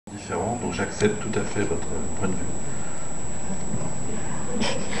différents, donc j'accepte tout à fait votre point de vue.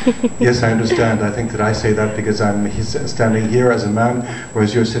 Yes, I understand. I think that I say that because he's standing here as a man,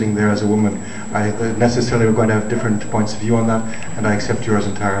 whereas you're sitting there as a woman. I necessarily we're going to have different points of view on that, and I accept yours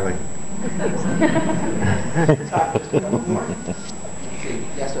entirely.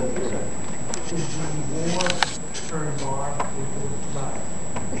 Yes, sir.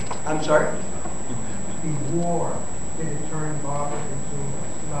 I'm sorry? The war, did it turn Barbara into a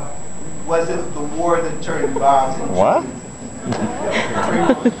slut? Was it the war that turned Bob into What?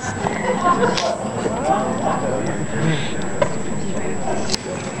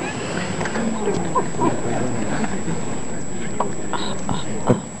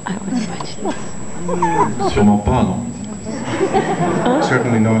 Sûrement pas, non.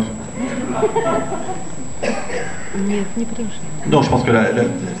 Certainly not. Non, je pense que de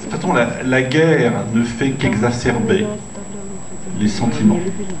toute façon, la guerre ne fait qu'exacerber les sentiments.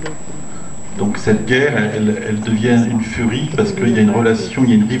 Donc cette guerre, elle devient une furie parce qu'il y a une relation, il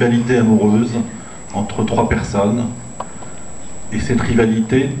y a une rivalité amoureuse entre trois personnes. Et cette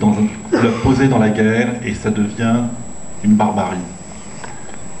rivalité, vous la posez dans la guerre et ça devient une barbarie.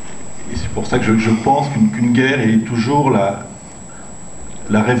 Et c'est pour ça que je pense qu'une guerre est toujours la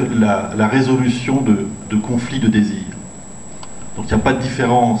résolution de conflits de désir. Donc il n'y a pas de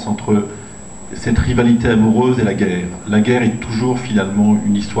différence entre cette rivalité amoureuse et la guerre. La guerre est toujours finalement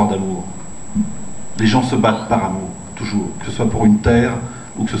une histoire d'amour. Les gens se battent par amour, toujours. Que ce soit pour une terre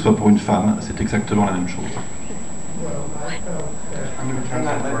ou que ce soit pour une femme, c'est exactement la même chose.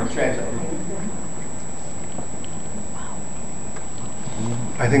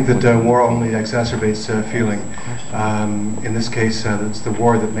 I think that war only exacerbates feeling. In this case, it's the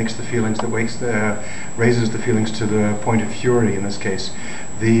war that makes the feelings, that raises the feelings to the point of fury. In this case,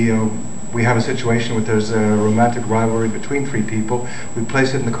 we have a situation where there's a romantic rivalry between three people. We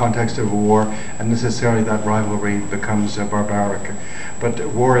place it in the context of a war, and necessarily that rivalry becomes barbaric. But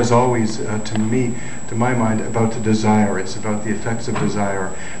war is always, to my mind, about the desire. It's about the effects of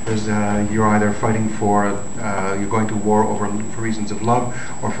desire. You're either fighting you're going to war for reasons of love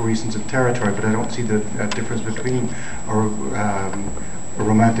or for reasons of territory, but I don't see the difference between a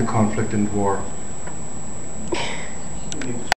romantic conflict and war.